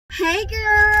Hey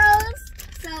girls!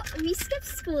 So we skipped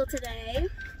school today.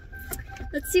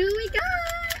 Let's see what we got.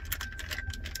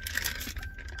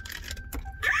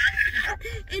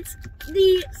 It's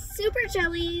the super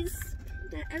jellies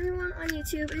that everyone on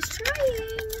YouTube is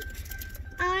trying.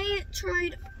 I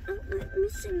tried, let me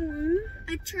see one.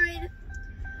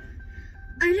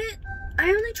 I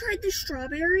only tried the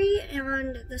strawberry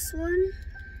and this one.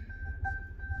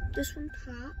 This one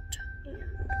popped, and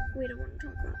we don't want to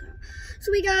talk about that.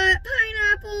 So we got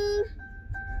pineapple,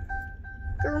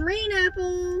 green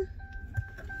apple,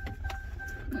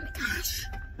 oh my gosh,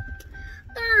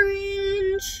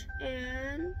 orange,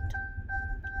 and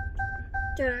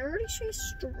did I already say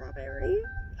strawberry?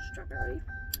 Strawberry,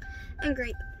 and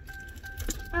grape.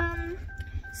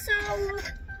 So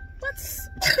let's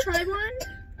try one.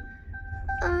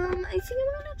 I think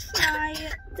I'm gonna try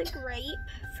the grape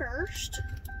first.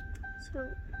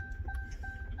 So,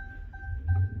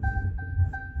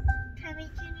 Tabby,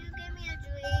 can you give me a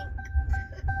drink?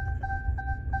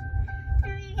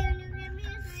 Tabby, can you give me a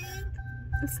drink?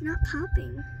 it's not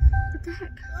popping. What the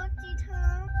heck? What's the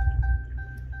top?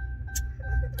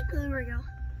 There we go.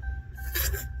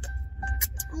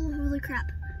 Oh, holy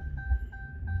crap.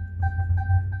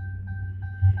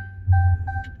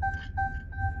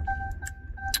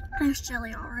 There's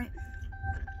jelly, all right.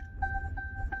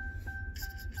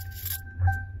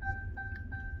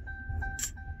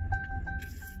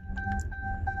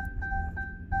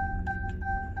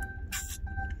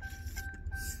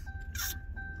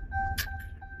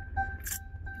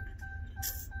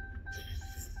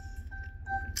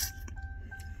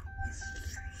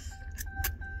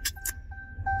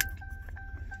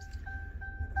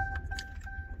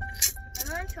 I'm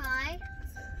gonna try.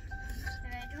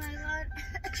 Can I try one?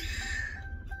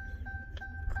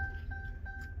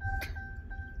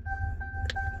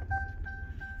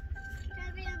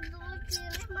 Tabby, I'm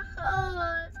looking my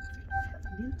heart.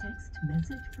 New text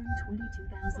message from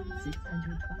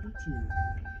 22,622.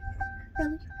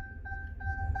 Really?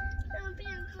 Tabby,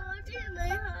 I'm looking my